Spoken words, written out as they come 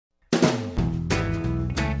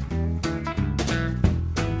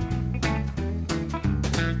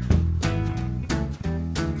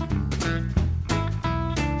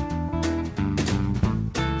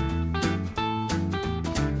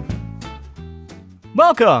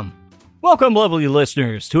Welcome, lovely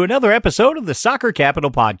listeners, to another episode of the Soccer Capital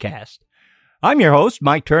Podcast. I'm your host,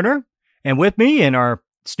 Mike Turner, and with me in our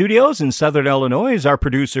studios in Southern Illinois is our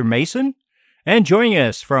producer, Mason, and joining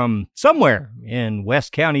us from somewhere in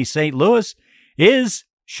West County, St. Louis, is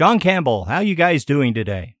Sean Campbell. How you guys doing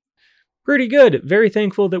today? Pretty good. Very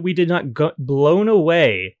thankful that we did not get blown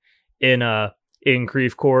away in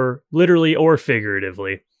Creve Coeur, literally or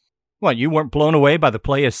figuratively. What, you weren't blown away by the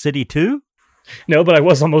play of City 2? No, but I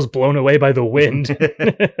was almost blown away by the wind.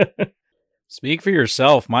 Speak for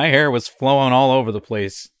yourself. My hair was flowing all over the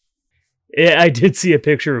place. Yeah, I did see a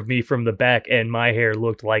picture of me from the back, and my hair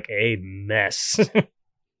looked like a mess.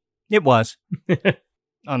 It was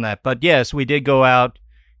on that. But yes, we did go out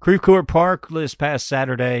Creve Coeur Park this past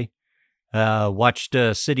Saturday. Watched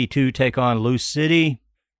City 2 take on Loose City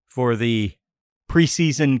for the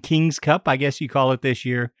preseason Kings Cup, I guess you call it this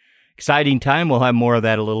year. Exciting time. We'll have more of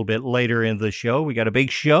that a little bit later in the show. We got a big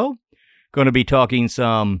show. Going to be talking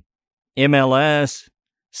some MLS,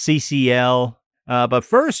 CCL. But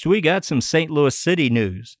first, we got some St. Louis City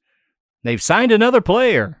news. They've signed another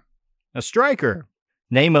player, a striker,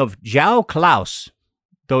 name of João Klaus,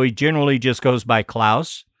 though he generally just goes by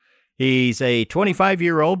Klaus. He's a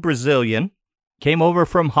 25-year-old Brazilian, came over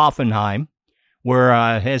from Hoffenheim, where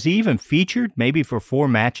has he even featured maybe for 4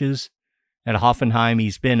 matches at Hoffenheim.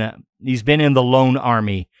 He's been in the loan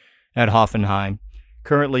army at Hoffenheim,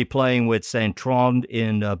 currently playing with Saint-Trond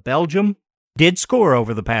in Belgium. Did score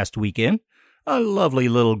over the past weekend. A lovely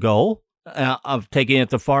little goal of taking it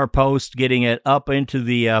the far post, getting it up into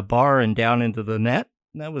the bar and down into the net.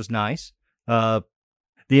 That was nice. The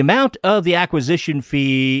amount of the acquisition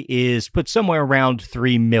fee is put somewhere around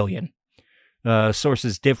 $3 million.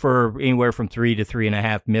 Sources differ anywhere from $3 to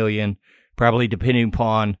 $3.5 million, probably depending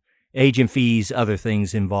upon agent fees, other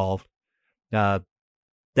things involved. That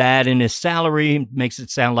and his salary makes it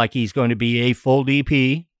sound like he's going to be a full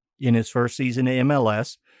DP in his first season in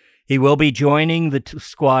MLS. He will be joining the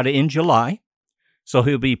squad in July, so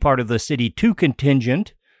he'll be part of the City 2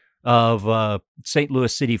 contingent of St.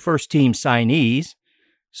 Louis City first team signees.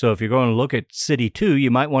 So if you're going to look at City 2, you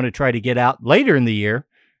might want to try to get out later in the year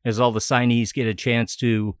as all the signees get a chance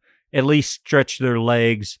to at least stretch their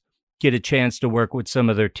legs, get a chance to work with some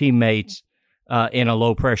of their teammates in a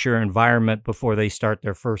low-pressure environment before they start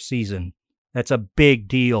their first season. That's a big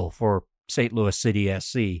deal for St. Louis City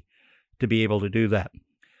SC to be able to do that.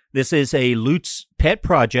 This is a Lutz pet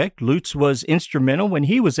project. Lutz was instrumental when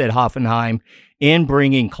he was at Hoffenheim in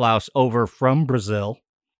bringing Klaus over from Brazil.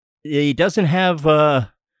 He doesn't have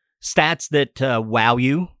stats that wow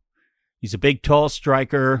you. He's a big, tall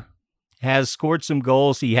striker, has scored some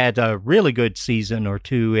goals. He had a really good season or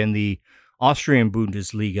two in the Austrian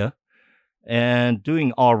Bundesliga and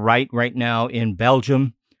doing all right now in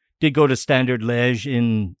Belgium. Did go to Standard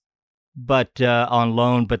Liège on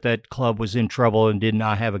loan, but that club was in trouble and did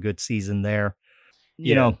not have a good season there.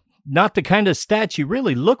 You know, not the kind of stats you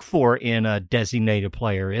really look for in a designated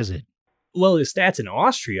player, is it? Well, his stats in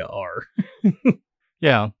Austria are.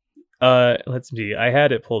 Yeah. Let's see. I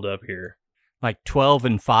had it pulled up here. Like 12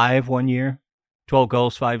 and 5 one year. 12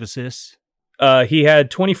 goals, 5 assists. He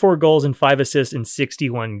had 24 goals and 5 assists in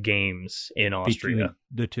 61 games in Austria. Between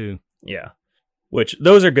the two. Yeah. Which,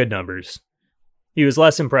 those are good numbers. He was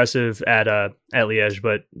less impressive at Liège,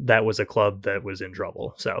 but that was a club that was in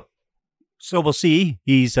trouble. So we'll see.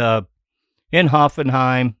 He's in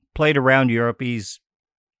Hoffenheim, played around Europe. He's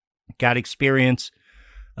got experience.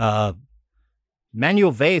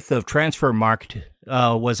 Manuel Vaith of Transfermarkt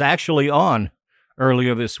was actually on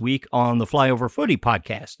earlier this week on the Flyover Footy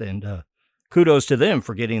podcast, and kudos to them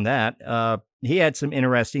for getting that. He had some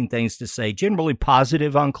interesting things to say, generally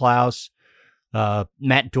positive on Klaus.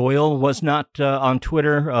 Matt Doyle was not on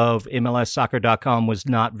Twitter of MLSsoccer.com, was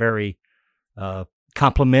not very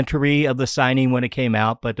complimentary of the signing when it came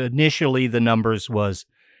out, but initially the numbers was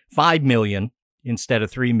 $5 million instead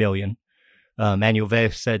of $3 million. Manuel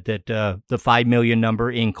Vaith said that the $5 million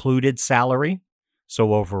number included salary.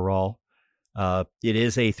 So overall, it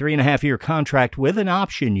is a 3.5-year contract with an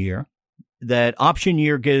option year. That option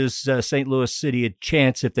year gives St. Louis City a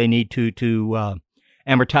chance, if they need to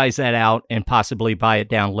amortize that out and possibly buy it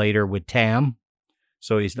down later with TAM.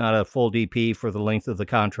 So he's not a full DP for the length of the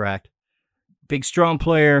contract. Big, strong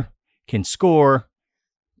player, can score.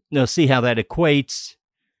 They'll see how that equates.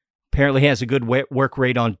 Apparently has a good work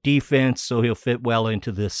rate on defense, so he'll fit well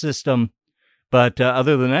into the system. But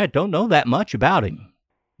other than that, don't know that much about him.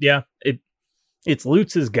 Yeah, it's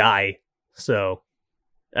Lutz's guy. So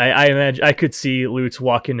I imagine I could see Lutz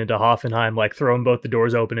walking into Hoffenheim, like throwing both the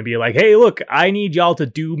doors open and be like, "Hey, look, I need y'all to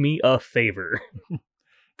do me a favor."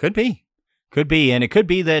 Could be. Could be, and it could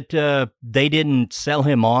be that they didn't sell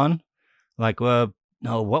him on. Like, no,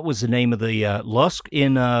 what was the name of the Lusk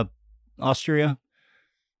in Austria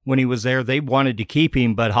when he was there? They wanted to keep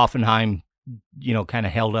him, but Hoffenheim, kind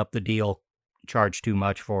of held up the deal, charged too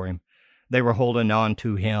much for him. They were holding on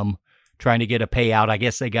to him, trying to get a payout. I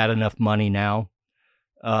guess they got enough money now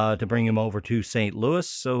to bring him over to St. Louis,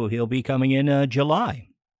 so he'll be coming in July.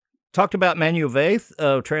 Talked about Manuel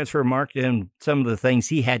Vaeth, transfer market, and some of the things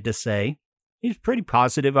he had to say. He's pretty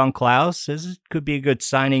positive on Klaus, says it could be a good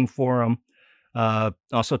signing for him.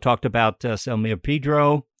 Also talked about Selmir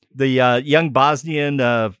Pedro, the young Bosnian,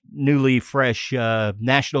 newly fresh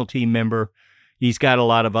national team member. He's got a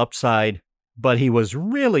lot of upside, but he was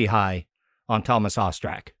really high on Thomas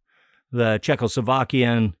Ostrak, the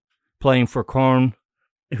Czechoslovakian playing for Korn,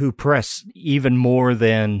 who press even more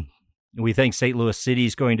than we think St. Louis City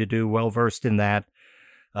is going to do, well-versed in that.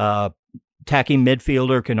 Attacking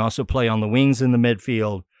midfielder, can also play on the wings in the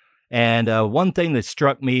midfield. And one thing that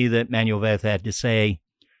struck me that Manuel Vaeth had to say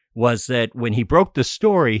was that when he broke the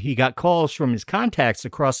story, he got calls from his contacts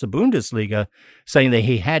across the Bundesliga saying that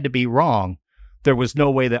he had to be wrong. There was no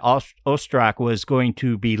way that Ostrak was going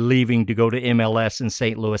to be leaving to go to MLS in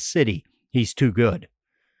St. Louis City. He's too good.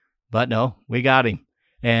 But no, we got him.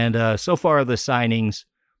 And so far, the signings,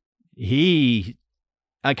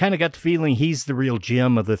 I kind of got the feeling he's the real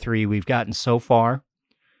gem of the three we've gotten so far,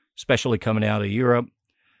 especially coming out of Europe.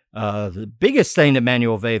 The biggest thing that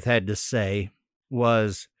Manuel Vaeth had to say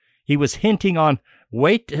was he was hinting on,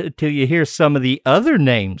 wait till you hear some of the other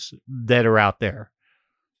names that are out there.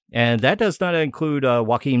 And that does not include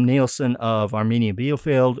Joachim Nielsen of Arminia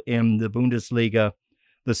Bielefeld in the Bundesliga,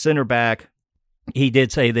 the center back. He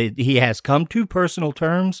did say that he has come to personal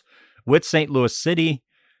terms with St. Louis City,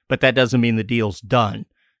 but that doesn't mean the deal's done.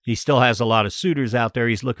 He still has a lot of suitors out there.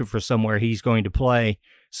 He's looking for somewhere he's going to play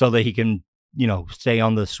so that he can, stay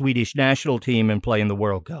on the Swedish national team and play in the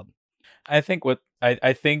World Cup. I think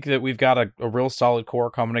that we've got a real solid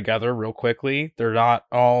core coming together real quickly. They're not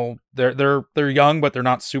all they're young, but they're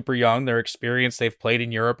not super young. They're experienced. They've played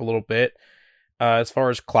in Europe a little bit. As far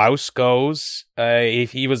as Klaus goes,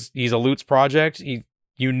 if he's a Lutz project.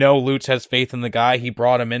 Lutz has faith in the guy. He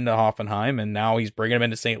brought him into Hoffenheim, and now he's bringing him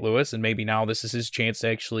into St. Louis, and maybe now this is his chance to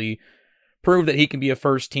actually prove that he can be a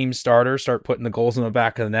first-team starter, start putting the goals in the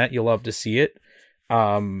back of the net. You'll love to see it.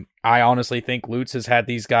 I honestly think Lutz has had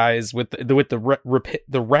these guys with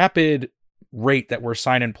the rapid rate that we're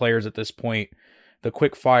signing players at this point, the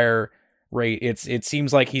quick fire rate. It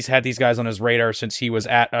seems like he's had these guys on his radar since he was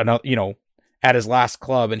at his last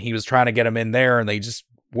club, and he was trying to get them in there, and they just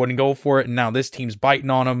wouldn't go for it. And now this team's biting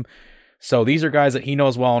on him. So these are guys that he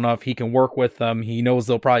knows well enough. He can work with them. He knows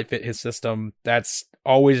they'll probably fit his system. That's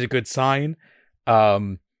always a good sign.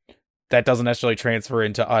 That doesn't necessarily transfer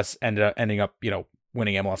into us ending up,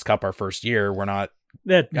 winning MLS Cup our first year. We're not,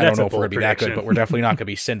 I don't know if we're going to be that good, but we're definitely not going to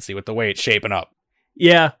be Cincy with the way it's shaping up.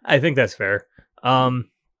 Yeah, I think that's fair. No,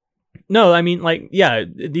 I mean,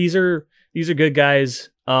 these are good guys.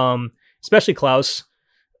 Especially Klaus.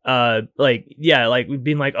 We've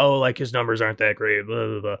been like, oh, like his numbers aren't that great, blah,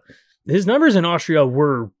 blah, blah. His numbers in Austria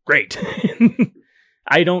were great.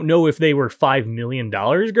 I don't know if they were $5 million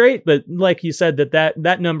great, but like you said,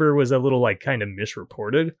 that number was a little kind of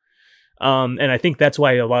misreported. And I think that's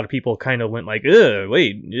why a lot of people kind of went like,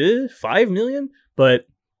 wait, 5 million? But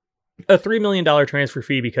a $3 million transfer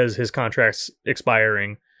fee because his contract's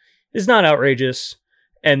expiring is not outrageous.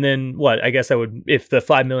 And then what? I guess that would, if the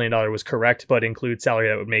 $5 million was correct, but include salary,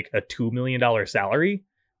 that would make a $2 million salary.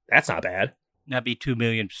 That's not bad. That'd be $2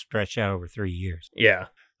 million stretched out over 3 years. Yeah.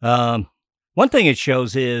 One thing it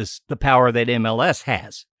shows is the power that MLS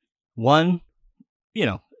has. One,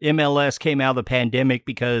 MLS came out of the pandemic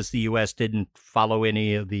because the U.S. didn't follow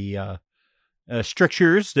any of the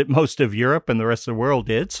strictures that most of Europe and the rest of the world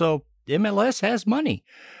did. So MLS has money.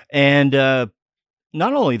 And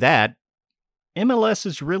not only that, MLS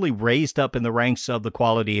is really raised up in the ranks of the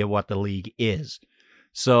quality of what the league is.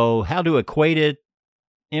 So how to equate it?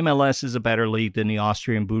 MLS is a better league than the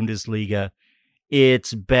Austrian Bundesliga.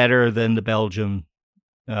 It's better than the Belgium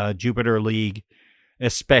Jupiter League,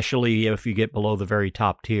 especially if you get below the very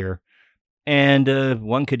top tier. And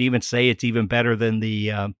one could even say it's even better than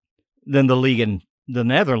the league in the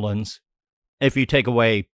Netherlands. If you take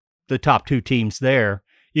away the top two teams there,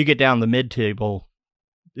 you get down the mid-table.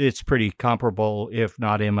 It's pretty comparable, if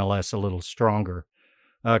not MLS, a little stronger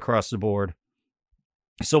across the board.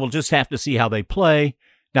 So we'll just have to see how they play.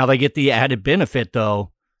 Now they get the added benefit,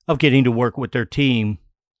 though, of getting to work with their team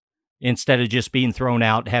instead of just being thrown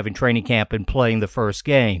out, having training camp and playing the first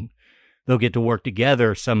game. They'll get to work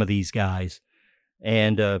together, some of these guys.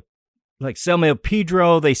 And like Samuel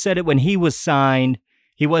Pedro, they said it when he was signed.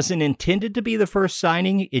 He wasn't intended to be the first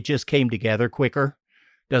signing. It just came together quicker.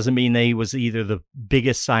 Doesn't mean that he was either the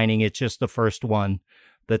biggest signing. It's just the first one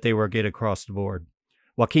that they were get across the board.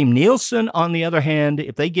 Joakim Nielsen, on the other hand,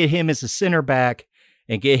 if they get him as a center back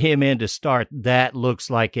and get him in to start, that looks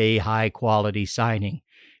like a high-quality signing.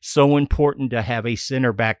 So important to have a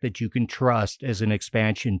center back that you can trust as an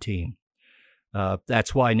expansion team.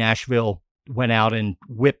 That's why Nashville went out and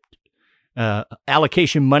whipped,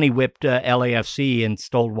 allocation money whipped LAFC and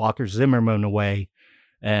stole Walker Zimmerman away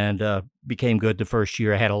and became good the first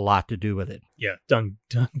year. Had a lot to do with it. Yeah, done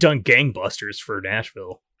gangbusters for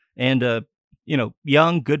Nashville. And,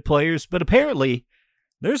 young, good players. But apparently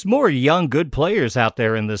there's more young, good players out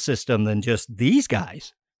there in the system than just these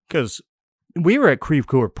guys. Because we were at Creve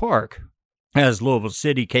Coeur Park as Louisville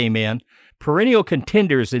City came in, perennial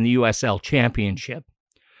contenders in the USL Championship.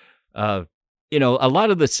 A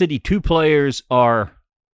lot of the City 2 players are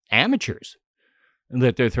amateurs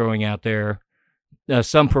that they're throwing out there.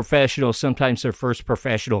 Some professionals, sometimes their first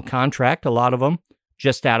professional contract, a lot of them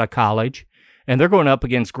just out of college. And they're going up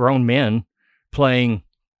against grown men playing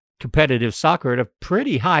competitive soccer at a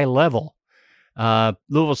pretty high level.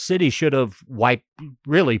 Louisville City should have wiped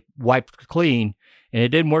clean, and it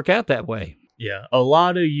didn't work out that way. Yeah, a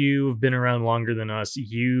lot of you have been around longer than us.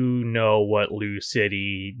 You know what Lou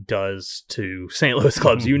City does to St. Louis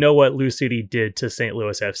clubs. You know what Lou City did to St.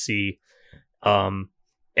 Louis FC.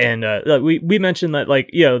 We mentioned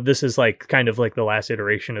that, this is like kind of like the last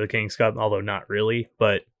iteration of the Kings Cup, although not really.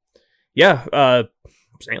 But yeah,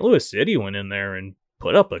 St. Louis City went in there and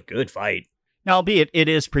put up a good fight. Now, albeit it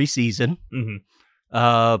is preseason.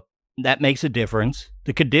 Mm-hmm. That makes a difference.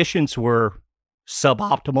 The conditions were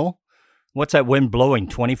suboptimal. What's that wind blowing,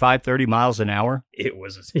 25, 30 miles an hour? It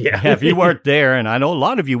was, yeah. If you weren't there, and I know a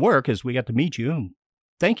lot of you were because we got to meet you.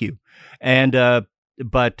 Thank you. And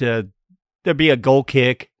but there'd be a goal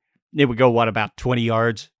kick. It would go, about 20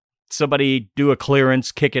 yards? Somebody do a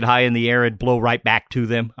clearance, kick it high in the air, and blow right back to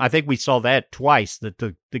them. I think we saw that twice, that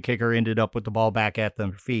the kicker ended up with the ball back at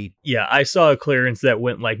their feet. Yeah, I saw a clearance that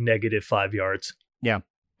went like -5 yards. Yeah.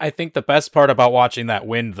 I think the best part about watching that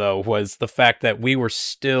wind, though, was the fact that we were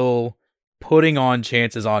still putting on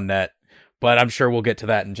chances on net, but I'm sure we'll get to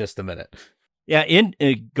that in just a minute. Yeah, in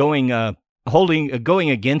going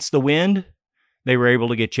against the wind, they were able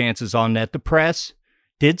to get chances on net. The press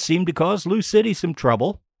did seem to cause Lou City some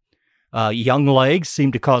trouble. Young legs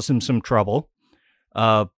seemed to cause them some trouble.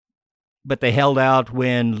 But they held out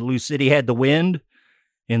when Lou City had the wind.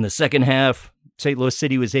 In the second half, St. Louis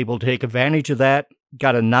City was able to take advantage of that.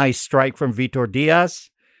 Got a nice strike from Vitor Diaz,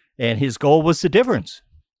 and his goal was the difference.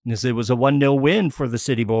 It was a 1-0 win for the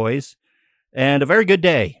City Boys, and a very good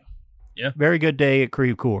day. Yeah. Very good day at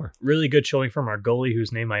Creve Coeur. Really good showing from our goalie,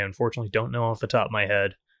 whose name I unfortunately don't know off the top of my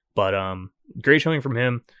head. But great showing from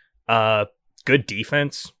him. Good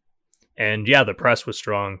defense. And yeah, the press was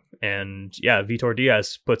strong. And yeah, Vitor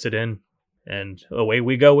Diaz puts it in. And away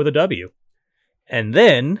we go with a W. And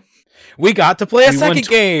then we got to play a second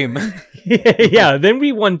game. Yeah, then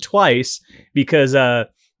we won twice because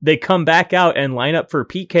they come back out and line up for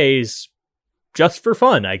PKs just for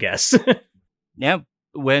fun, I guess. Yeah,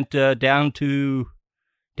 went down to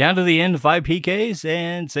the end, 5 PKs,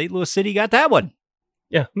 and St. Louis City got that one.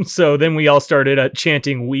 Yeah, so then we all started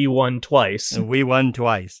chanting, "We won twice." And we won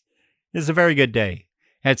twice. It was a very good day.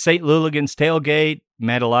 Had St. Luligan's tailgate,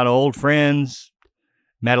 met a lot of old friends,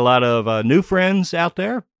 met a lot of new friends out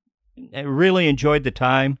there. I really enjoyed the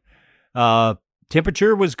time.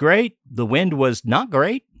 Temperature was great. The wind was not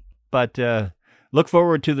great, but look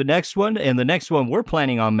forward to the next one. And the next one we're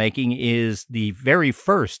planning on making is the very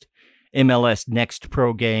first MLS Next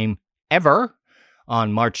Pro game ever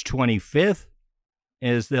on March 25th,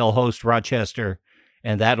 as they'll host Rochester.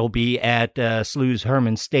 And that'll be at Sluice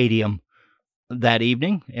Herman Stadium that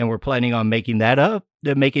evening. And we're planning on making it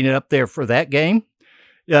up there for that game,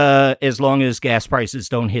 as long as gas prices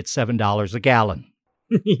don't hit $7 a gallon.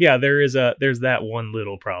 Yeah, there's that one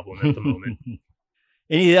little problem at the moment.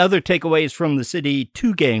 Any other takeaways from the City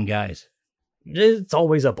 2 game, guys? It's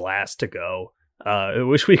always a blast to go. I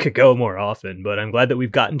wish we could go more often, but I'm glad that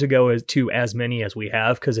we've gotten to go to as many as we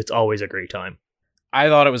have, because it's always a great time. I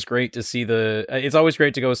thought it was great to see it's always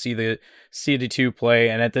great to go see the City 2 play,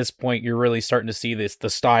 and at this point you're really starting to see the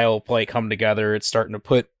style play come together. It's starting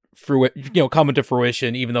to come into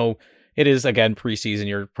fruition, even though it is, again, preseason.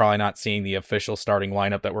 You're probably not seeing the official starting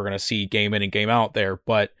lineup that we're going to see game in and game out there,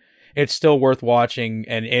 but it's still worth watching,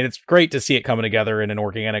 and it's great to see it coming together in an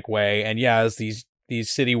organic way. And yeah, as these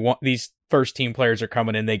first team players are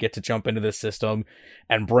coming in, they get to jump into this system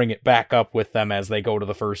and bring it back up with them as they go to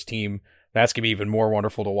the first team. That's gonna be even more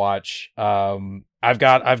wonderful to watch. I've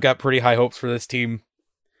got pretty high hopes for this team,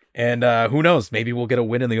 and who knows, maybe we'll get a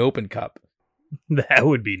win in the Open Cup. That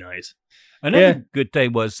would be nice. Another good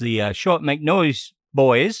thing was the Show Up Make Noise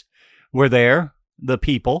boys were there, the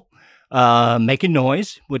people, making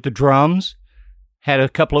noise with the drums, had a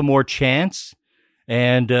couple of more chants,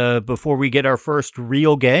 and before we get our first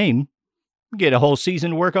real game, we get a whole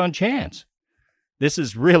season to work on chants. This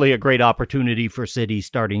is really a great opportunity for City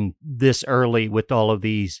starting this early with all of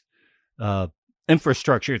these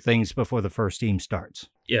infrastructure things before the first team starts.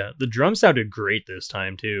 Yeah, the drums sounded great this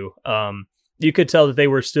time, too. You could tell that they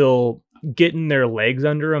were still getting their legs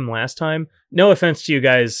under them last time. No offense to you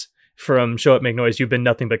guys from Show Up Make Noise, you've been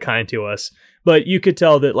nothing but kind to us. But you could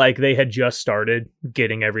tell that like they had just started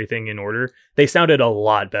getting everything in order. They sounded a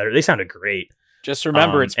lot better. They sounded great. Just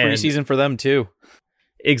remember, it's preseason for them, too.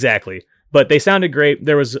 Exactly. But they sounded great.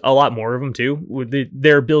 There was a lot more of them, too.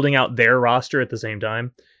 They're building out their roster at the same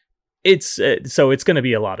time. So it's going to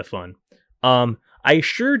be a lot of fun. I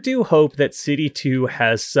sure do hope that City 2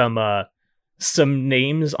 has some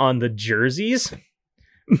names on the jerseys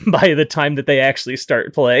by the time that they actually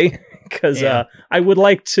start play. Because I would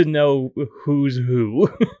like to know who's who.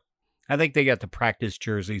 I think they got the practice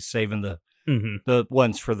jerseys, saving the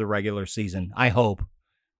ones for the regular season. I hope.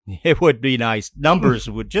 It would be nice. Numbers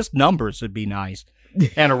would be nice.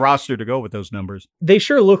 And a roster to go with those numbers. They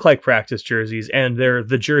sure look like practice jerseys, and they're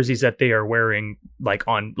the jerseys that they are wearing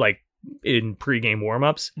in pregame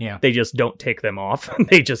warmups. Yeah. They just don't take them off.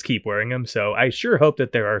 They just keep wearing them. So I sure hope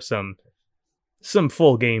that there are some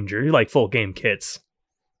full game jerseys, like full game kits,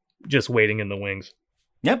 just waiting in the wings.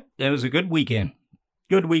 Yep, it was a good weekend.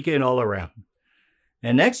 Good weekend all around.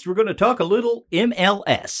 And next, we're going to talk a little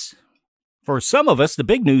MLS. For some of us, the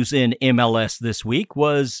big news in MLS this week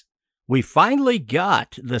was we finally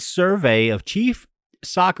got the survey of Chief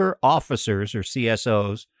Soccer Officers, or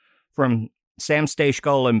CSOs, from Sam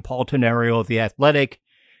Stejskal and Paul Tenorio of The Athletic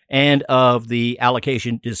and of the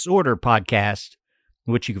Allocation Disorder podcast,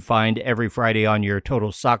 which you can find every Friday on your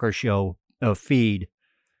Total Soccer Show feed.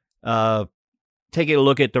 Taking a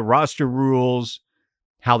look at the roster rules,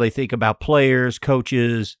 how they think about players,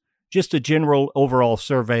 coaches, just a general overall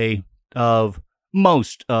survey of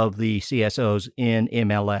most of the CSOs in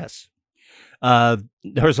MLS.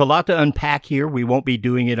 There's a lot to unpack here. We won't be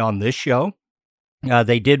doing it on this show.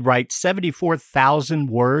 They did write 74,000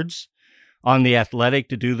 words on The Athletic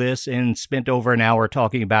to do this and spent over an hour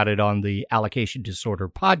talking about it on the Allocation Disorder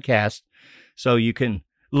podcast. So you can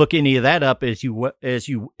look any of that up if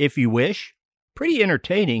you wish. Pretty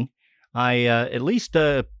entertaining. I at least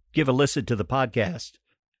give a listen to the podcast.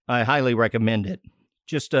 I highly recommend it.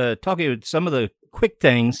 Just talking about some of the quick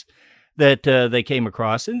things that they came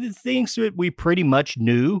across and the things that we pretty much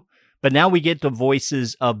knew, but now we get the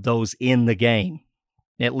voices of those in the game,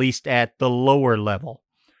 at least at the lower level.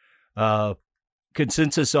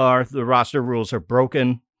 Consensus are the roster rules are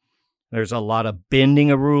broken. There's a lot of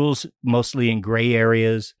bending of rules, mostly in gray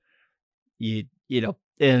areas. You know,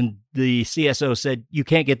 and the CSO said you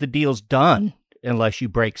can't get the deals done unless you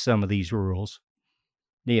break some of these rules.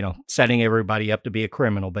 You know, setting everybody up to be a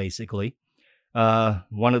criminal, basically.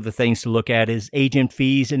 One of the things to look at is agent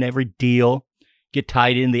fees in every deal get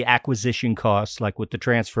tied in the acquisition costs, like with the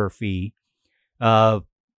transfer fee.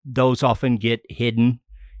 Those often get hidden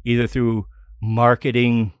either through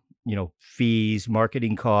marketing, fees,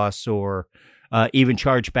 marketing costs, or even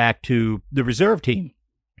charged back to the reserve team.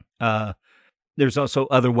 There's also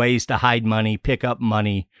other ways to hide money, pick up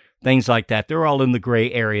money, things like that. They're all in the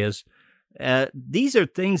gray areas. These are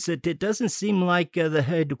things that it doesn't seem like the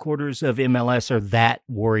headquarters of MLS are that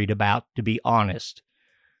worried about, to be honest,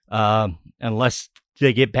 unless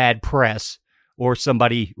they get bad press or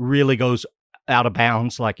somebody really goes out of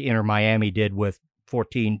bounds like Inter Miami did with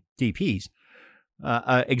 14 DPs,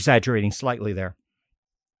 exaggerating slightly there.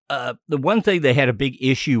 The one thing they had a big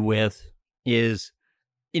issue with is,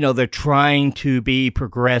 they're trying to be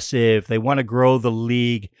progressive. They want to grow the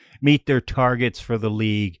league, meet their targets for the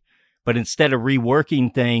league. But instead of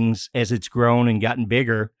reworking things as it's grown and gotten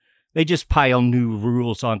bigger, they just pile new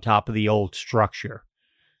rules on top of the old structure.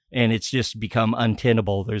 And it's just become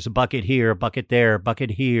untenable. There's a bucket here, a bucket there, a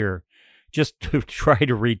bucket here. Just to try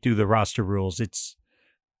to read through the roster rules.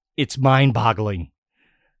 It's mind-boggling.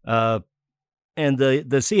 And the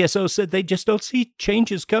CSO said they just don't see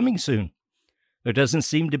changes coming soon. There doesn't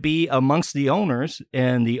seem to be amongst the owners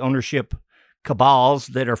and the ownership cabals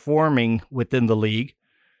that are forming within the league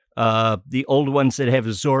The old ones that have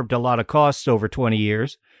absorbed a lot of costs over 20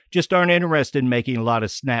 years just aren't interested in making a lot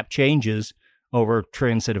of snap changes over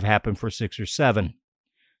trends that have happened for 6 or 7.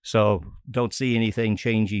 So don't see anything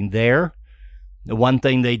changing there. The one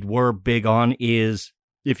thing they were big on is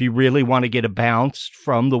if you really want to get a bounce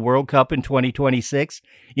from the World Cup in 2026,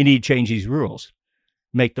 you need to change these rules.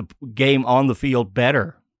 Make the game on the field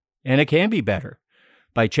better. And it can be better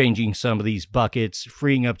by changing some of these buckets,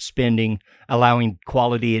 freeing up spending, allowing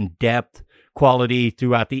quality and depth, quality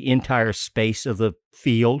throughout the entire space of the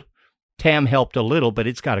field. TAM helped a little, but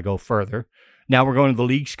it's got to go further. Now we're going to the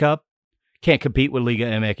Leagues Cup. Can't compete with Liga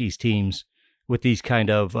MX teams with these kind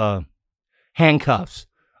of handcuffs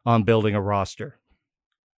on building a roster.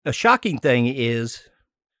 A shocking thing is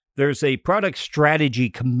there's a product strategy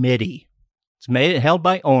committee. It's held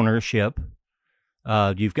by ownership.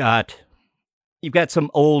 You've got some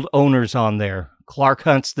old owners on there. Clark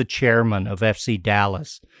Hunt's the chairman of FC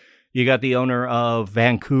Dallas. You got the owner of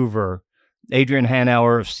Vancouver, Adrian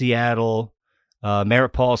Hanauer of Seattle,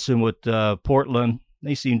 Merritt Paulson with Portland.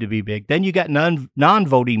 They seem to be big. Then you got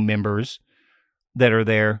non-voting members that are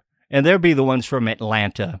there, and they'll be the ones from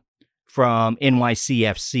Atlanta, from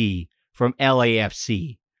NYCFC, from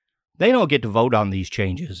LAFC. They don't get to vote on these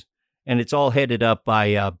changes, and it's all headed up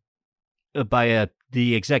by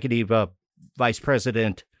the executive vice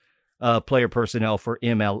president, player personnel for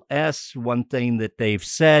MLS. One thing that they've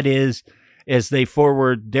said is, as they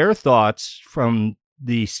forward their thoughts from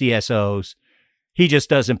the CSOs, he just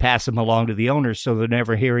doesn't pass them along to the owners, so they're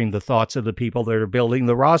never hearing the thoughts of the people that are building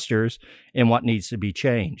the rosters and what needs to be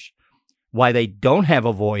changed. Why they don't have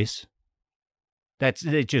a voice,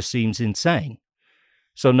 it just seems insane.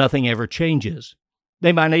 So nothing ever changes.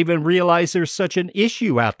 They might not even realize there's such an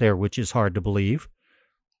issue out there, which is hard to believe.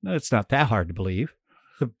 It's not that hard to believe,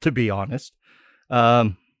 to be honest.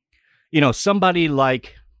 Somebody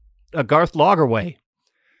like Garth Lagerwey,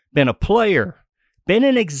 been a player, been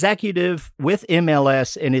an executive with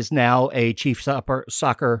MLS, and is now a chief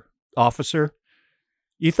soccer officer.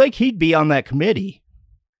 You think he'd be on that committee?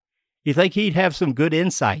 You think he'd have some good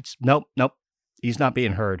insights? Nope. He's not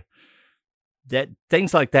being heard.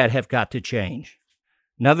 Things like that have got to change.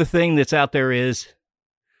 Another thing that's out there is,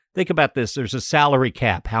 think about this. There's a salary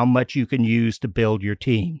cap, how much you can use to build your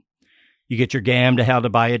team. You get your GAM to how to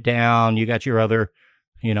buy it down. You got your other,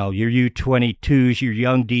 your U22s, your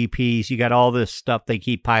young DPs. You got all this stuff they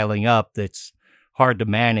keep piling up that's hard to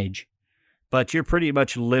manage. But you're pretty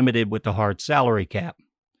much limited with the hard salary cap.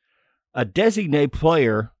 A designated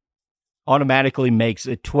player automatically makes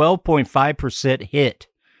a 12.5% hit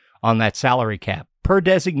on that salary cap per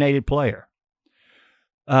designated player.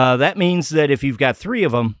 That means that if you've got 3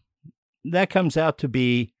 of them, that comes out to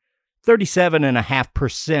be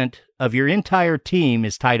 37.5% of your entire team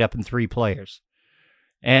is tied up in 3 players.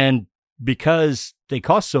 And because they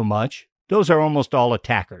cost so much, those are almost all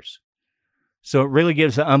attackers. So it really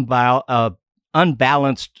gives an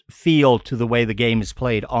unbalanced feel to the way the game is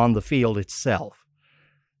played on the field itself.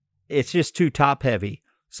 It's just too top-heavy.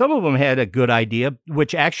 Some of them had a good idea,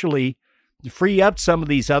 which actually free up some of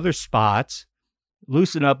these other spots,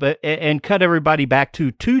 loosen up and cut everybody back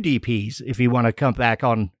to 2 DPs if you want to come back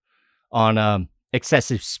on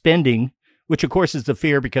excessive spending, which of course is the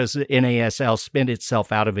fear because the NASL spent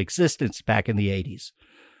itself out of existence back in the 80s.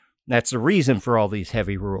 That's the reason for all these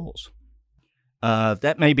heavy rules.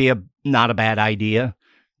 That may be not a bad idea.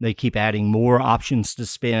 They keep adding more options to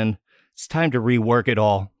spend. It's time to rework it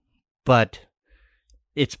all. But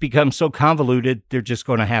it's become so convoluted, they're just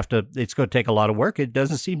going to it's going to take a lot of work. It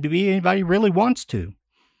doesn't seem to be anybody really wants to.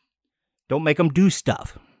 Don't make them do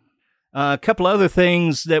stuff. A couple other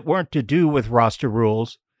things that weren't to do with roster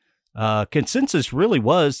rules. Consensus really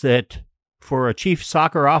was that for a chief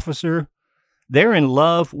soccer officer, they're in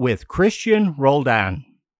love with Christian Roldan.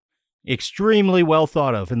 Extremely well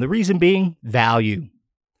thought of. And the reason being value.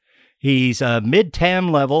 He's a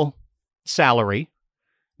mid-TAM level salary,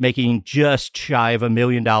 making just shy of $1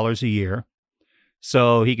 million a year.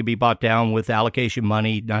 So he could be bought down with allocation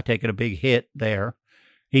money, not taking a big hit there.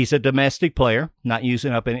 He's a domestic player, not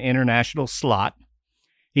using up an international slot.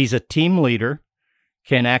 He's a team leader,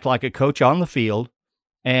 can act like a coach on the field.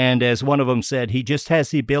 And as one of them said, he just has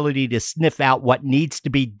the ability to sniff out what needs to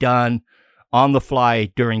be done on the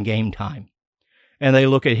fly during game time. And they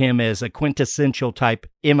look at him as a quintessential type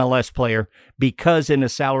MLS player because in a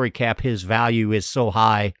salary cap, his value is so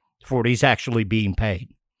high for what he's actually being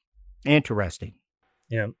paid. Interesting.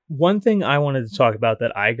 Yeah. One thing I wanted to talk about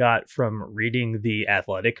that I got from reading the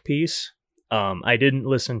Athletic piece, I didn't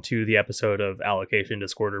listen to the episode of Allocation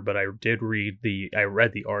Disorder, but I read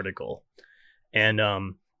the article. And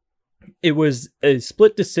It was a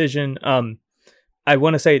split decision. I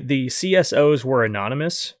want to say the CSOs were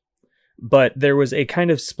anonymous, but there was a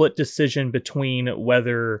kind of split decision between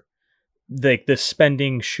whether the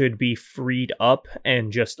spending should be freed up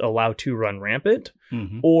and just allowed to run rampant,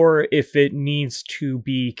 or if it needs to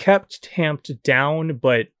be kept tamped down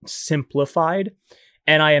but simplified.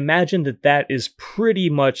 And I imagine that is pretty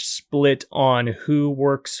much split on who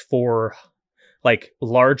works for like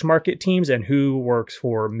large market teams and who works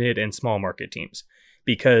for mid and small market teams.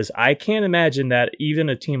 Because I can't imagine that even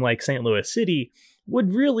a team like St. Louis City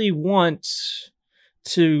would really want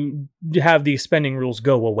to have these spending rules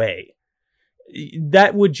go away.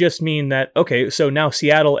 That would just mean that, okay, so now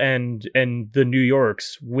Seattle and the New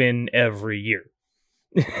Yorks win every year.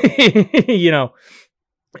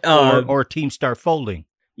 Or teams start folding.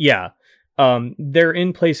 Yeah. They're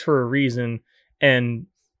in place for a reason. And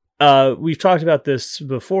we've talked about this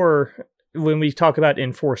before when we talk about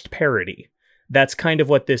enforced parity. That's kind of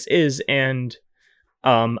what this is. And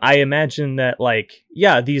I imagine that,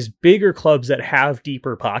 these bigger clubs that have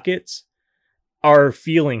deeper pockets are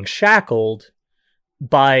feeling shackled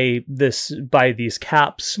by these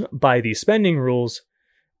caps, by these spending rules.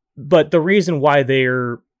 But the reason why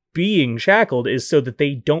they're being shackled is so that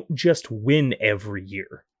they don't just win every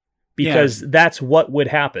year, because that's what would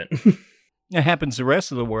happen. It happens the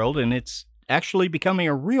rest of the world, and it's actually becoming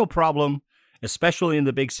a real problem, especially in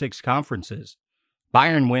the Big Six conferences.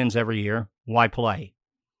 Bayern wins every year. Why play?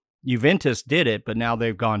 Juventus did it, but now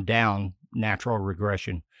they've gone down. Natural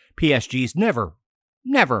regression. PSG's never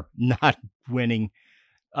not winning,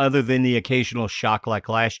 other than the occasional shock like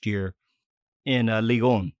last year in Ligue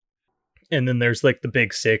 1. And then there's the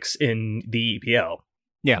Big Six in the EPL.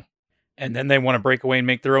 Yeah. And then they want to break away and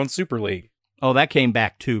make their own Super League. Oh, that came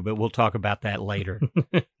back too, but we'll talk about that later.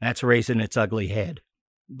 That's raising its ugly head.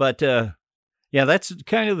 But, that's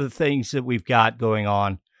kind of the things that we've got going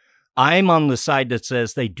on. I'm on the side that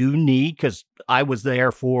says they do need, because I was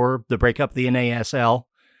there for the breakup of the NASL,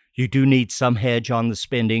 you do need some hedge on the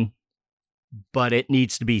spending, but it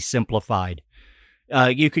needs to be simplified.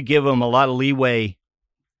 You could give them a lot of leeway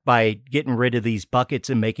by getting rid of these buckets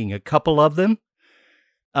and making a couple of them,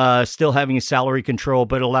 still having salary control,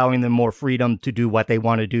 but allowing them more freedom to do what they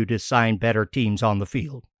want to do to sign better teams on the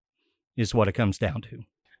field is what it comes down to.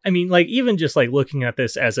 I mean, even just looking at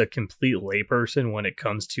this as a complete layperson when it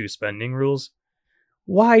comes to spending rules,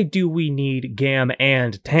 why do we need GAM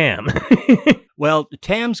and TAM? Well,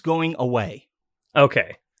 TAM's going away.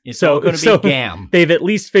 Okay. It's all going to be GAM. They've at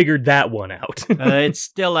least figured that one out. It's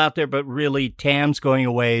still out there, but really, TAM's going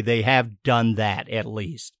away. They have done that, at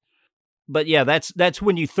least. But yeah, that's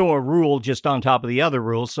when you throw a rule just on top of the other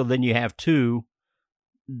rules, so then you have two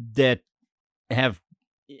that have,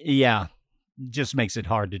 just makes it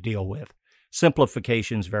hard to deal with.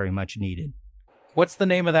 Simplification's very much needed. What's the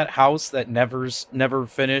name of that house that never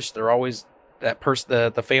finished? They're always, that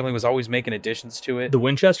person, the family was always making additions to it. The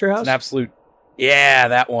Winchester House? It's an absolute,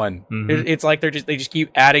 that one. Mm-hmm. It's like they just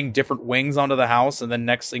keep adding different wings onto the house, and then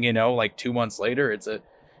next thing you know, 2 months later,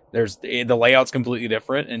 the layout's completely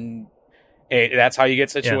different, and that's how you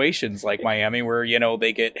get situations like Miami where,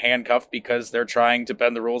 they get handcuffed because they're trying to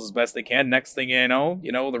bend the rules as best they can. Next thing you know,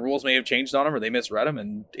 the rules may have changed on them or they misread them,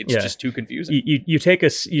 and it's just too confusing. You take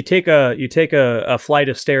a flight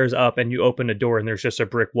of stairs up and you open a door and there's just a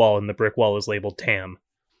brick wall, and the brick wall is labeled TAM.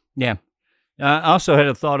 Yeah. I also had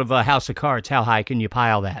a thought of a house of cards. How high can you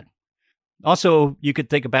pile that? Also, you could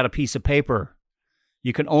think about a piece of paper.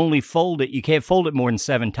 You can only fold it. You can't fold it more than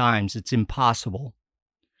 7 times. It's impossible.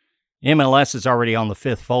 MLS is already on the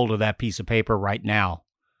 5th fold of that piece of paper right now,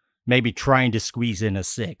 maybe trying to squeeze in a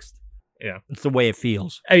 6th. Yeah. It's the way it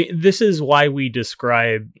feels. This is why we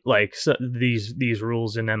describe these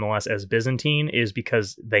rules in MLS as Byzantine, is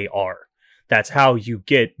because they are. That's how you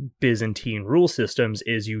get Byzantine rule systems,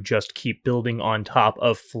 is you just keep building on top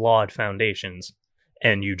of flawed foundations,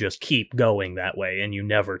 and you just keep going that way, and you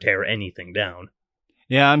never tear anything down.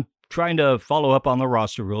 Yeah, I'm trying to follow up on the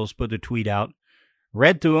roster rules, put a tweet out.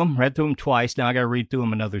 Read through them twice. Now I got to read through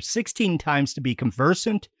them another 16 times to be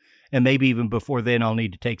conversant. And maybe even before then, I'll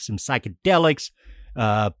need to take some psychedelics,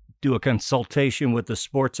 do a consultation with the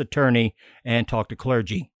sports attorney, and talk to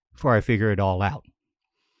clergy before I figure it all out.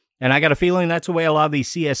 And I got a feeling that's the way a lot of these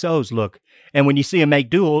CSOs look. And when you see them make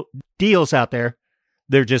deals out there,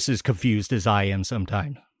 they're just as confused as I am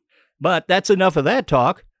sometimes. But that's enough of that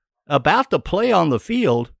talk. About the play on the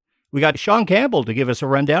field, we got Sean Campbell to give us a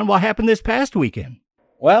rundown. What happened this past weekend?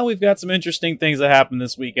 Well, we've got some interesting things that happened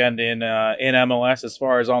this weekend in MLS as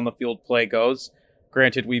far as on the field play goes.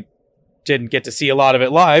 Granted, we didn't get to see a lot of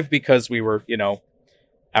it live because we were,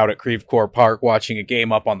 out at Creve Coeur Park watching a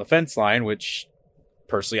game up on the fence line, which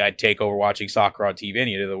personally I'd take over watching soccer on TV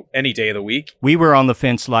any day of the week. We were on the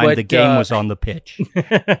fence line. But, the game was on the pitch.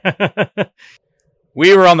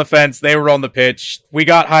 We were on the fence. They were on the pitch. We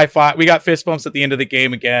got high five. We got fist bumps at the end of the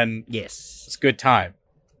game again. Yes. It's a good time.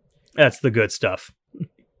 That's the good stuff.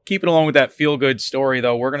 Keeping along with that feel-good story,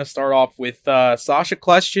 though, we're going to start off with Sasha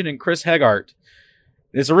Kljestan and Chris Hegart.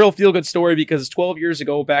 It's a real feel-good story because 12 years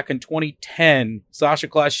ago, back in 2010, Sasha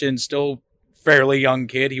Kljestan, still fairly young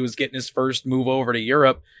kid, he was getting his first move over to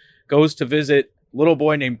Europe, goes to visit a little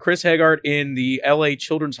boy named Chris Hegart in the LA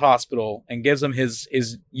Children's Hospital and gives him his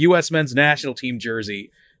U.S. men's national team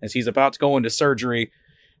jersey as he's about to go into surgery.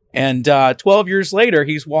 And 12 years later,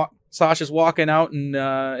 Sasha's walking out in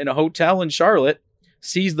a hotel in Charlotte,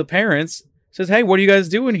 sees the parents, says, "Hey, what are you guys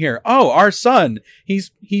doing here?" "Oh, our son, he's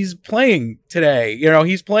playing today.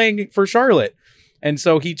 He's playing for Charlotte." And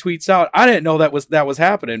so he tweets out, "I didn't know that was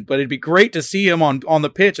happening, but it'd be great to see him on the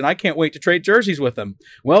pitch, and I can't wait to trade jerseys with him."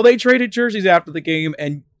 Well, they traded jerseys after the game,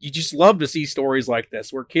 and you just love to see stories like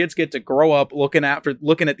this where kids get to grow up looking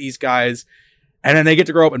at these guys, and then they get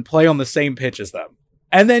to grow up and play on the same pitch as them,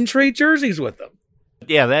 and then trade jerseys with them.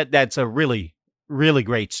 Yeah, that's a really, really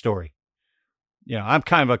great story. I'm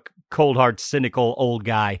kind of a cold, hard, cynical old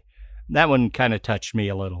guy. That one kind of touched me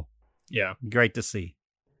a little. Yeah. Great to see.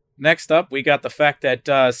 Next up, we got the fact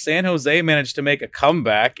that San Jose managed to make a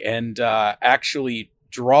comeback and actually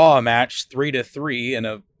draw a match 3-3 in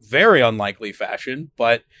a very unlikely fashion.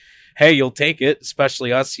 But hey, you'll take it,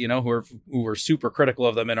 especially us, who were super critical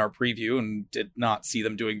of them in our preview and did not see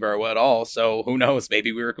them doing very well at all. So who knows?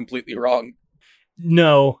 Maybe we were completely wrong.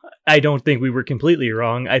 No, I don't think we were completely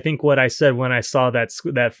wrong. I think what I said when I saw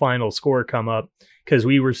that final score come up, because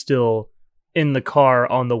we were still in the car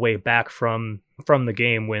on the way back from the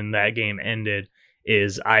game when that game ended,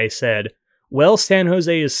 is I said, well, San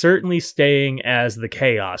Jose is certainly staying as the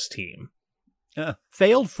chaos team.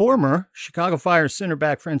 Failed former Chicago Fire center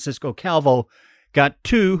back Francisco Calvo got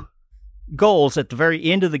 2 goals at the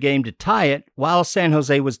very end of the game to tie it while San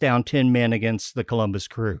Jose was down 10 men against the Columbus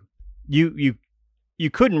Crew. You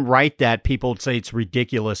couldn't write that. People would say it's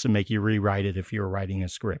ridiculous and make you rewrite it if you were writing a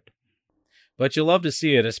script. But you'll love to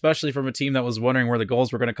see it, especially from a team that was wondering where the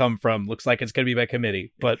goals were going to come from. Looks like it's going to be by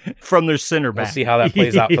committee, but from their center back. We'll see how that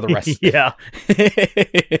plays out for the rest. Yeah.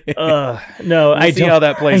 No, we'll see how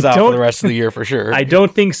that plays out for the rest of the year for sure. I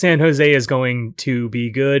don't think San Jose is going to be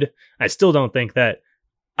good. I still don't think that.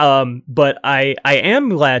 But I am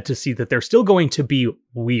glad to see that they're still going to be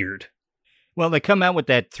weird. Well, they come out with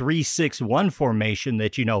that 3-6-1 formation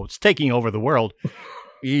that, it's taking over the world.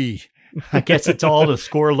 I guess it's all to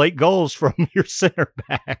score late goals from your center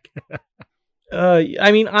back.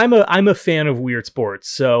 I mean, I'm a fan of weird sports,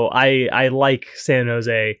 so I like San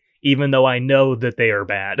Jose, even though I know that they are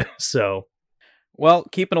bad. So, well,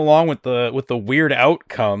 keeping along with the weird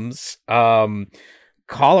outcomes,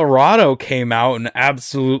 Colorado came out and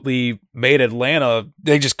absolutely made Atlanta.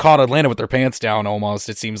 They just caught Atlanta with their pants down almost,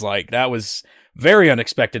 it seems like. That was very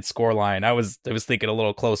unexpected scoreline. I was thinking a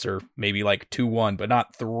little closer, maybe like 2-1, but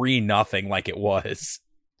not 3-0 like it was.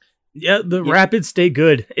 Yeah, the Rapids stay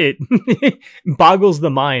good. It boggles the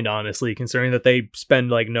mind, honestly, considering that they spend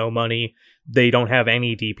like no money. They don't have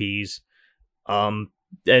any DPs.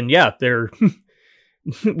 And yeah,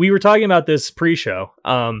 we were talking about this pre-show.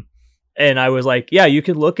 And I was like, yeah, you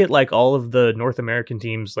could look at like all of the North American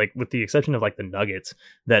teams, like with the exception of like the Nuggets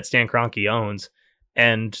that Stan Kroenke owns,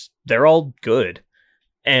 and they're all good.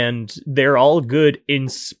 And they're all good in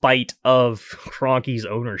spite of Kroenke's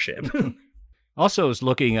ownership. Also is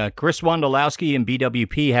looking, Chris Wondolowski and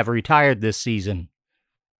BWP have retired this season.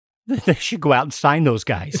 They should go out and sign those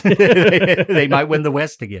guys. They might win the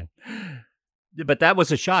West again. But that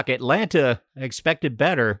was a shock. Atlanta expected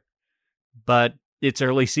better, but it's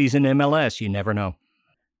early season MLS. You never know.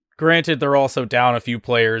 Granted, they're also down a few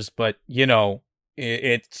players, but,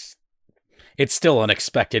 it's still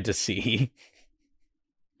unexpected to see.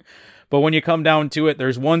 But when you come down to it,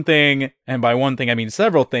 there's one thing, and by one thing I mean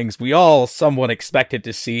several things, we all somewhat expected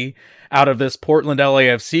to see out of this Portland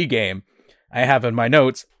LAFC game. I have in my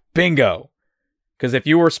notes, bingo. Because if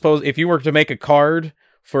you were to make a card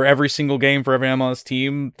for every single game for every MLS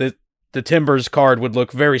team, the Timbers card would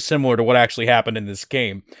look very similar to what actually happened in this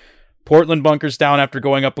game. Portland bunkers down after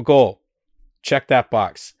going up a goal. Check that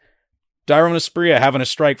box. Dairon Asprilla having a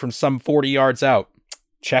strike from some 40 yards out.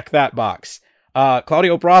 Check that box.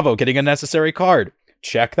 Claudio Bravo getting a necessary card.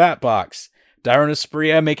 Check that box. Dairon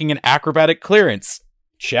Asprilla making an acrobatic clearance.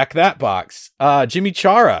 Check that box. Jimmy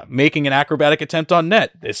Chara making an acrobatic attempt on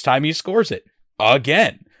net. This time he scores it.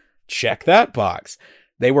 Again. Check that box.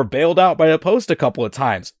 They were bailed out by the post a couple of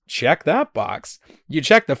times. Check that box. You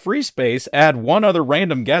check the free space, add one other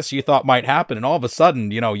random guess you thought might happen, and all of a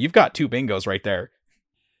sudden, you've got 2 bingos right there.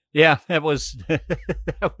 Yeah, that was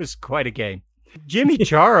that was quite a game. Jimmy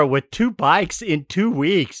Chara with 2 bikes in 2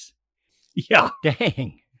 weeks. Yeah.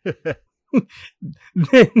 Dang.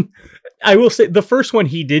 Then I will say the first one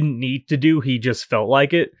he didn't need to do, he just felt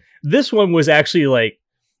like it. This one was actually like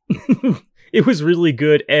it was really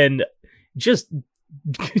good, and just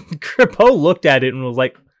Crepeau looked at it and was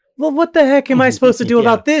like, well, what the heck am I supposed to do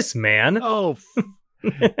about this, man? Oh.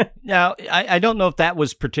 Now, I don't know if that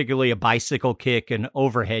was particularly a bicycle kick, an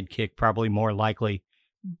overhead kick, probably more likely.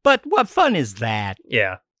 But what fun is that?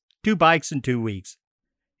 Yeah. 2 bikes in 2 weeks.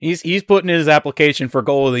 He's putting his application for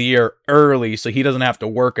goal of the year early, so he doesn't have to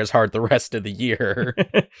work as hard the rest of the year.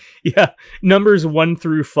 Yeah, numbers 1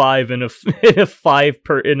 through 5 in a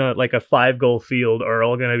 5-goal field are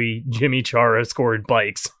all going to be Jimmy Chara scored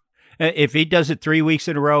bikes. If he does it 3 weeks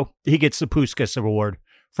in a row, he gets the Puskas Award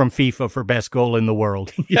from FIFA for best goal in the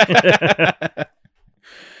world.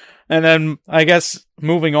 And then I guess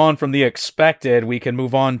moving on from the expected, we can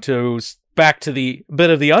move on to back to the bit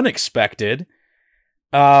of the unexpected.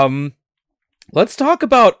 Let's talk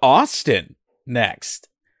about Austin next.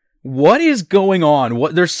 What is going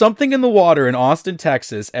on? There's something in the water in Austin,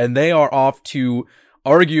 Texas, and they are off to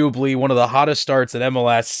arguably one of the hottest starts in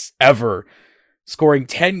MLS ever, scoring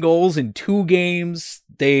 10 goals in 2 games.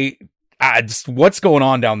 What's going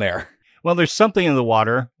on down there? Well, there's something in the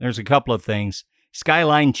water. There's a couple of things.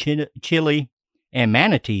 Skyline Chili and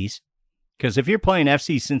manatees. Because if you're playing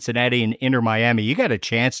FC Cincinnati and Inter Miami, you got a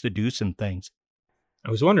chance to do some things. I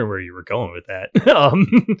was wondering where you were going with that.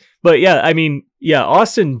 But yeah, I mean, yeah,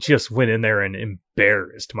 Austin just went in there and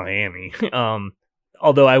embarrassed Miami.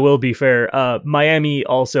 Although I will be fair, Miami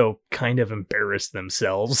also kind of embarrassed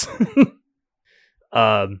themselves.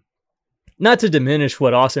 Not to diminish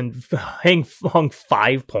what Austin hung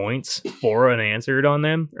 5 points, 4 unanswered on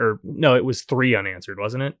them. Or no, it was 3 unanswered,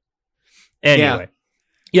 wasn't it? Anyway.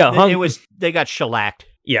 Yeah, they got shellacked.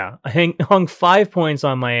 Yeah, hung 5 points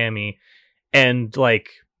on Miami. And like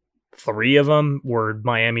 3 of them were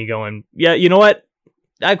Miami going, yeah, you know what?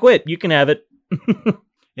 I quit. You can have it.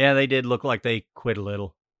 Yeah, they did look like they quit a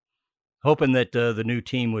little. Hoping that the new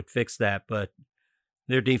team would fix that, but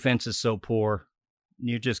their defense is so poor.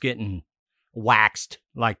 You're just getting waxed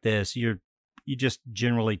like this. You just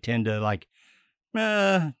generally tend to like,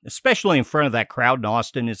 especially in front of that crowd in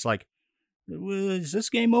Austin, it's like, is this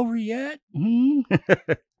game over yet?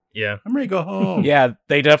 Yeah. I'm ready to go home. Yeah,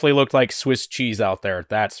 they definitely looked like Swiss cheese out there.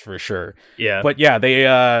 That's for sure. Yeah. But yeah,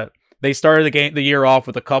 they started the year off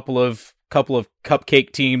with a couple of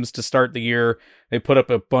cupcake teams to start the year. They put up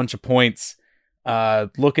a bunch of points.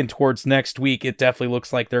 Looking towards next week, it definitely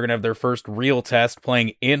looks like they're going to have their first real test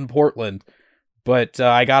playing in Portland. But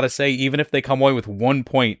I got to say, even if they come away with 1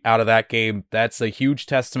 point out of that game, that's a huge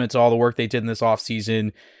testament to all the work they did in this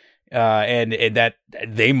offseason. And that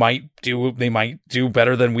they might do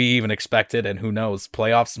better than we even expected, and who knows,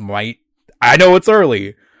 playoffs might. I know it's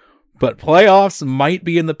early, but playoffs might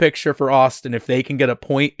be in the picture for Austin if they can get a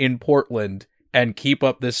point in Portland and keep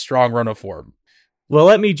up this strong run of form. Well,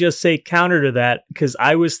 let me just say counter to that, because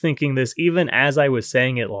I was thinking this even as I was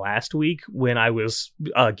saying it last week when I was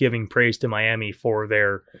giving praise to Miami for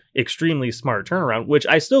their extremely smart turnaround, which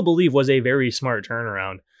I still believe was a very smart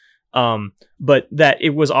turnaround. But that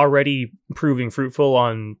it was already proving fruitful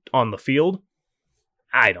on the field.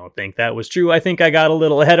 I don't think that was true. I think I got a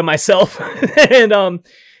little ahead of myself. And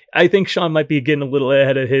I think Sean might be getting a little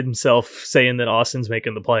ahead of himself saying that Austin's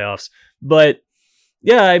making the playoffs. But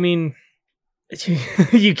yeah, I mean,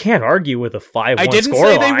 you can't argue with a 5-1 I didn't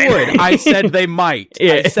say they would. I said they might.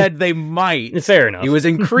 Yeah. I said they might. It's fair enough. It was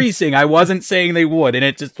increasing. I wasn't saying they would, and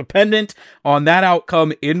it's just dependent on that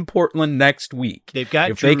outcome in Portland next week. They've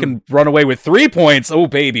got if they can run away with 3 points, oh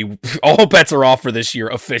baby, all bets are off for this year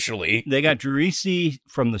officially. They got Driussi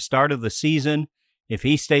from the start of the season. If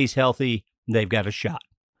he stays healthy, they've got a shot.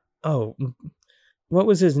 Oh, what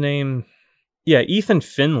was his name? Yeah, Ethan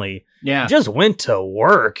Finley. Yeah. Just went to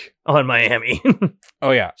work on Miami.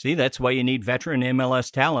 Oh, yeah. See, that's why you need veteran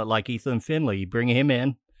MLS talent like Ethan Finley. You bring him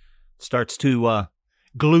in, starts to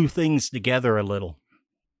glue things together a little.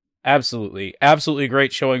 Absolutely. Absolutely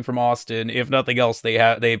great showing from Austin. If nothing else,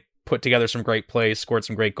 they put together some great plays, scored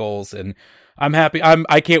some great goals, and I'm happy.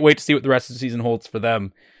 I can't wait to see what the rest of the season holds for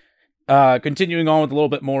them. Continuing on with a little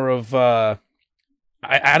bit more of,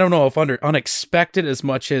 I don't know if unexpected as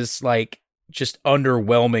much as like just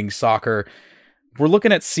underwhelming soccer. We're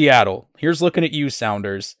looking at Seattle. Here's looking at you,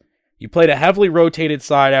 Sounders. You played a heavily rotated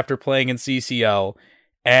side after playing in CCL,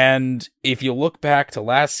 And if you look back to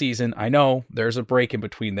last season, I know there's a break in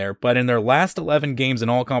between there, but in their last 11 games in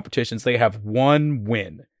all competitions, they have one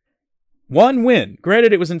win. One win.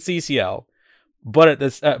 Granted, it was in CCL,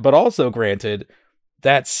 but also granted,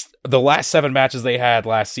 that's the last 7 matches they had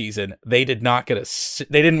last season. They did not they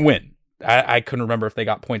didn't win. I couldn't remember if they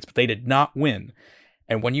got points, but they did not win.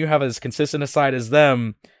 And when you have as consistent a side as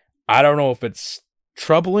them, I don't know if it's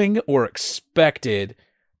troubling or expected,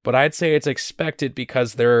 but I'd say it's expected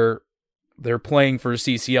because they're playing for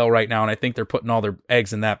CCL right now, and I think they're putting all their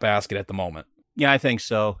eggs in that basket at the moment. Yeah, I think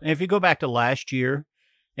so. And if you go back to last year,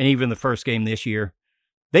 and even the first game this year,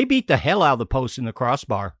 they beat the hell out of the post in the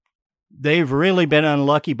crossbar. They've really been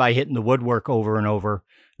unlucky by hitting the woodwork over and over.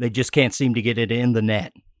 They just can't seem to get it in the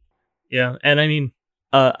net. Yeah, and I mean,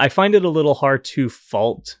 I find it a little hard to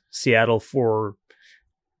fault Seattle for,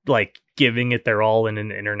 like, giving it their all in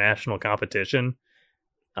an international competition.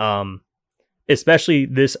 Especially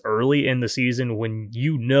this early in the season when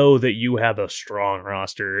you know that you have a strong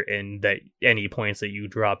roster and that any points that you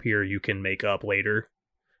drop here you can make up later.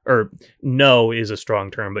 Or no is a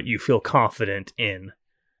strong term, but you feel confident in.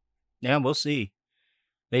 Yeah, we'll see.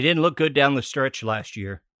 They didn't look good down the stretch last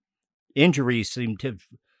year. Injuries seem to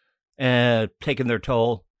have taken their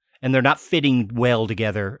toll, and they're not fitting well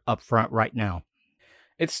together up front right now.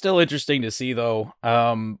 It's still interesting to see, though.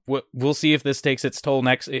 We'll see if this takes its toll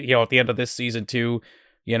next, at the end of this season too.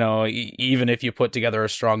 Even if you put together a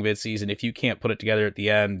strong mid-season, if you can't put it together at the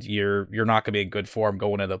end, you're not going to be in good form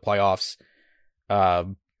going into the playoffs.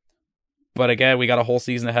 But again, we got a whole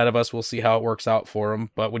season ahead of us. We'll see how it works out for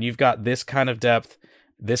them. But when you've got this kind of depth,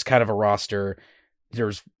 this kind of a roster,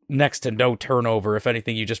 there's next to no turnover. If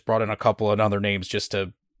anything, you just brought in a couple of other names just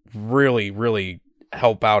to really, really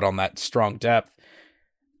help out on that strong depth.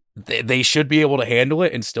 They should be able to handle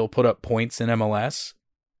it and still put up points in MLS.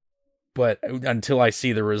 But until I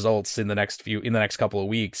see the results in the next couple of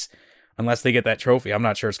weeks, unless they get that trophy, I'm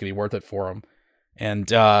not sure it's going to be worth it for them. And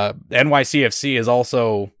NYCFC is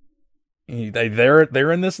also,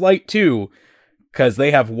 they're in this light too, because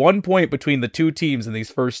they have 1 point between the two teams in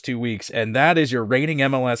these first 2 weeks, and that is your reigning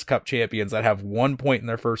MLS Cup champions that have 1 point in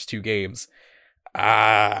their first 2 games.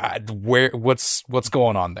 What's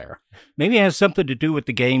going on there? Maybe it has something to do with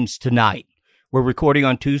the games tonight. We're recording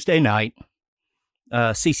on Tuesday night.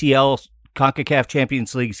 CCL CONCACAF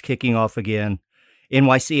Champions League's kicking off again.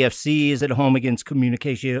 NYCFC is at home against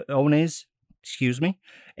Comunicaciones,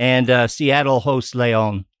 and Seattle hosts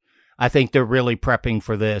León. I think they're really prepping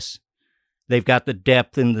for this. They've got the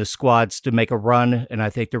depth in the squads to make a run, and I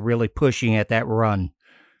think they're really pushing at that run.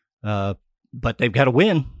 But they've got to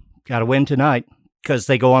win. Got to win tonight because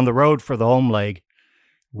they go on the road for the home leg.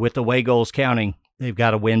 With away goals counting, they've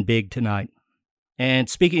got to win big tonight. And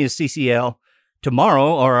speaking of CCL,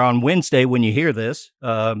 tomorrow or on Wednesday when you hear this,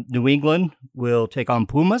 New England will take on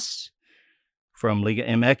Pumas from Liga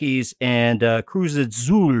MX, and Cruz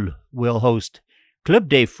Azul will host Club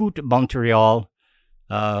de Foot Montreal.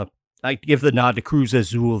 I give the nod to Cruz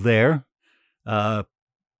Azul there. All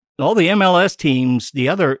the MLS teams, the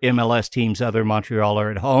other MLS teams other Montreal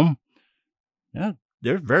are at home. Yeah,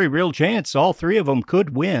 there's a very real chance all 3 of them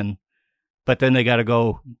could win, but then they got to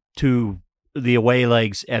go to the away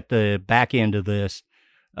legs at the back end of this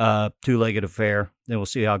 2-legged affair. Then we'll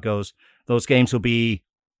see how it goes. Those games will be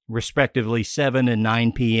respectively 7 and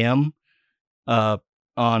 9 p.m.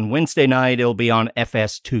 On Wednesday night, it'll be on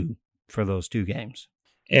FS2 for those 2 games.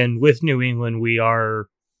 And with New England, we are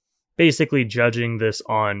basically judging this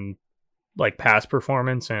on like past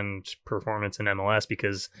performance and performance in MLS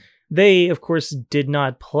because they, of course, did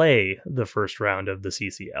not play the first round of the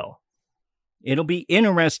CCL. It'll be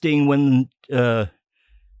interesting when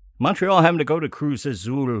Montreal having to go to Cruz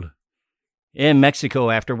Azul in Mexico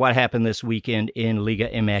after what happened this weekend in Liga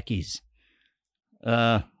MX.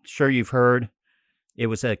 Sure you've heard. It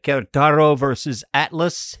was a Querétaro versus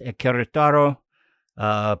Atlas at Querétaro.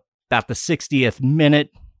 About the 60th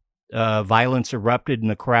minute, violence erupted in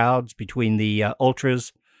the crowds between the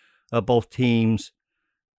ultras of both teams.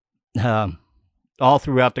 All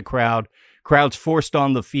throughout the crowd. Crowds forced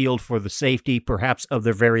on the field for the safety, perhaps, of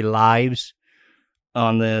their very lives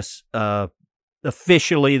on this.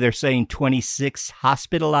 Officially, they're saying 26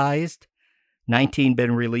 hospitalized, 19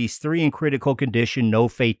 been released, 3 in critical condition, no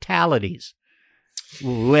fatalities.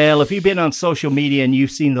 Well, if you've been on social media and you've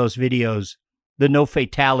seen those videos, the no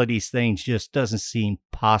fatalities thing just doesn't seem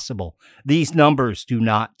possible. These numbers do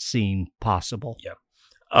not seem possible. Yeah.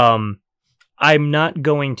 I'm not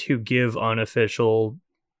going to give unofficial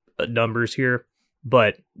numbers here,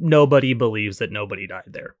 but nobody believes that nobody died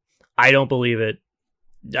there. I don't believe it.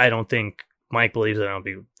 I don't think Mike believes it. I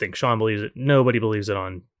don't think Sean believes it. Nobody believes it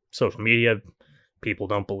on social media. People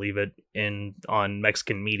don't believe it on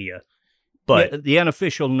Mexican media. But yeah, the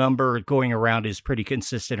unofficial number going around is pretty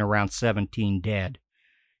consistent, around 17 dead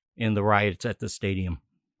in the riots at the stadium.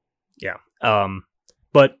 Yeah.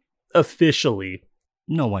 But officially,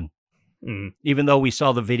 no one. Even though we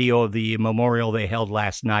saw the video of the memorial they held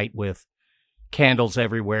last night with candles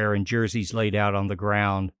everywhere and jerseys laid out on the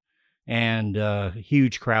ground and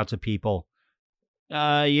huge crowds of people,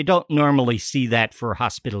 you don't normally see that for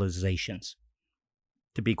hospitalizations,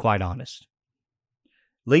 to be quite honest.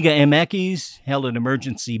 Liga MX held an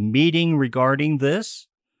emergency meeting regarding this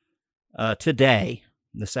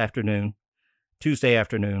this afternoon, Tuesday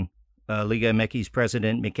afternoon. Liga MX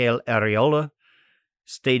President Mikel Arriola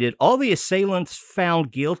stated all the assailants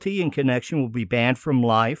found guilty in connection will be banned from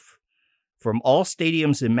life from all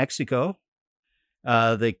stadiums in Mexico.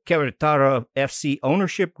 The Querétaro FC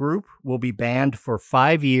ownership group will be banned for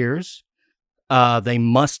 5 years. They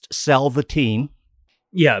must sell the team.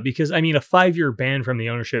 Yeah, because, I mean, a 5-year ban from the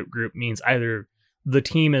ownership group means either the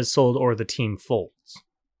team is sold or the team folds.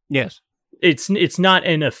 Yes. It's not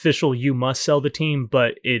an official you must sell the team,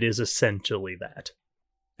 but it is essentially that.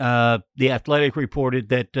 The Athletic reported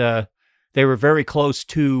that they were very close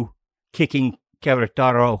to kicking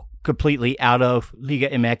Querétaro completely out of Liga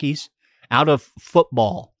MX, out of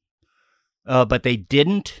football. But they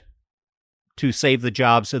didn't, to save the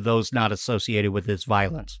jobs of those not associated with this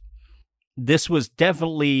violence. This was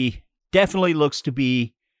definitely looks to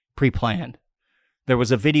be pre-planned. There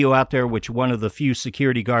was a video out there, which one of the few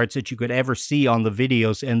security guards that you could ever see on the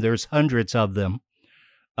videos, and there's hundreds of them.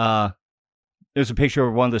 There's a picture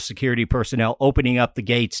of one of the security personnel opening up the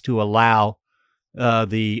gates to allow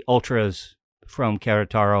the ultras from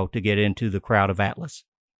Querétaro to get into the crowd of Atlas.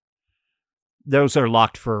 Those are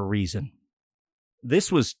locked for a reason. This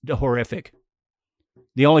was horrific.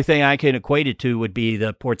 The only thing I can equate it to would be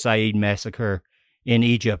the Port Said massacre in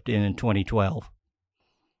Egypt in 2012.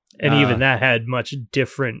 And even that had much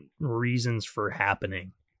different reasons for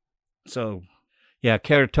happening. So, yeah,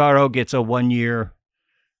 Querétaro gets a 1-year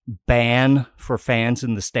ban for fans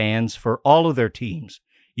in the stands for all of their teams.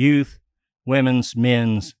 Youth, women's,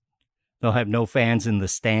 men's. They'll have no fans in the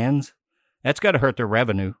stands. That's got to hurt their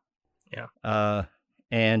revenue. Yeah.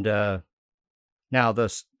 Now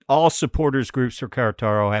all supporters groups for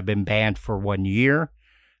Querétaro have been banned for 1 year.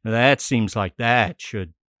 Now, that seems like that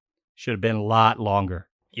should have been a lot longer.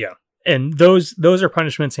 Yeah, and those are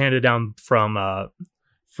punishments handed down from the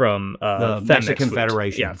Mexican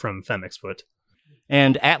Federation. Yeah, from Femexfoot.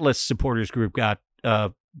 And Atlas supporters group got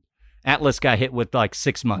hit with like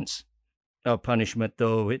 6 months of punishment,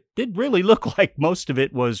 though it did really look like most of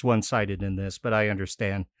it was one-sided in this, but I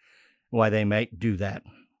understand why they might do that.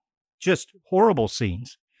 Just horrible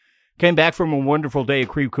scenes. Came back from a wonderful day at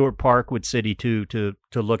Creve Coeur Park with City 2 to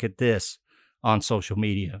look at this on social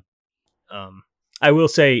media. I will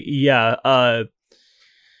say,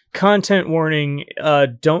 content warning,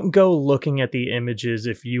 don't go looking at the images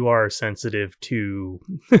if you are sensitive to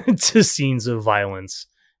to scenes of violence,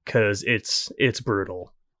 because it's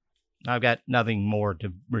brutal. I've got nothing more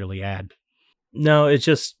to really add. No, it's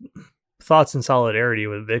just thoughts and solidarity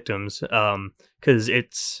with victims, because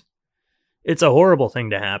it's a horrible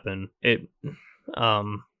thing to happen.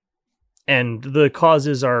 And the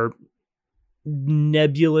causes are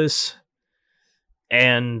nebulous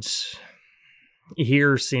and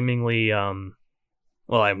here seemingly,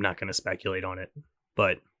 well, I'm not going to speculate on it,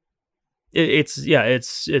 but it's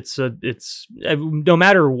no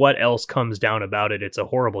matter what else comes down about it, it's a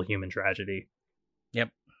horrible human tragedy.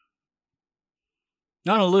 Yep.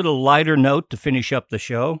 On a little lighter note to finish up the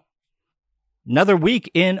show, another week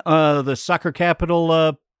in the Soccer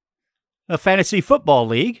Capital Fantasy Football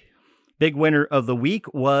League. Big winner of the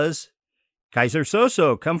week was Kaiser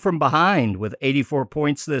Soso, come from behind with 84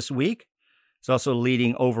 points this week. It's also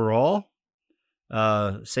leading overall.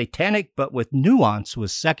 Satanic, but with nuance,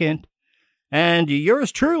 was second. And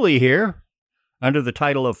yours truly here, under the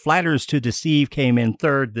title of Flatters to Deceive, came in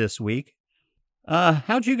third this week.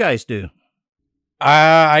 How'd you guys do?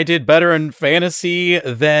 I did better in fantasy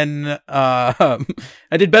than Miami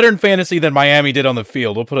did on the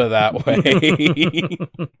field. We'll put it that way.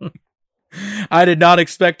 I did not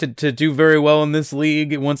expect it to do very well in this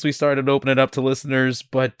league once we started opening it up to listeners,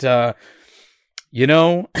 but I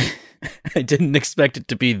didn't expect it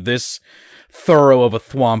to be this thorough of a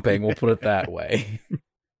thwomping. We'll put it that way.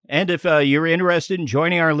 And if you're interested in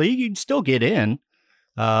joining our league, you can still get in.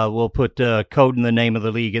 We'll put code and the name of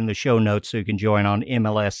the league in the show notes so you can join on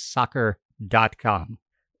MLSsoccer.com.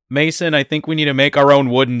 Mason, I think we need to make our own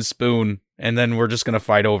wooden spoon, and then we're just going to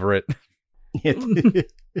fight over it.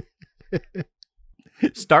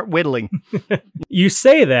 Start whittling. You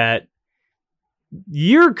say that.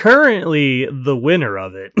 You're currently the winner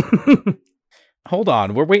of it. Hold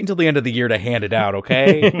on. We're waiting till the end of the year to hand it out,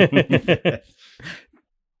 okay?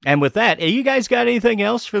 And with that, you guys got anything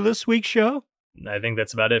else for this week's show? I think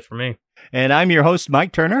that's about it for me. And I'm your host,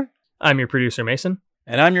 Mike Turner. I'm your producer, Mason.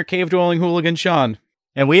 And I'm your cave-dwelling hooligan, Sean.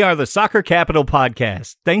 And we are the Soccer Capital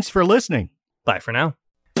Podcast. Thanks for listening. Bye for now.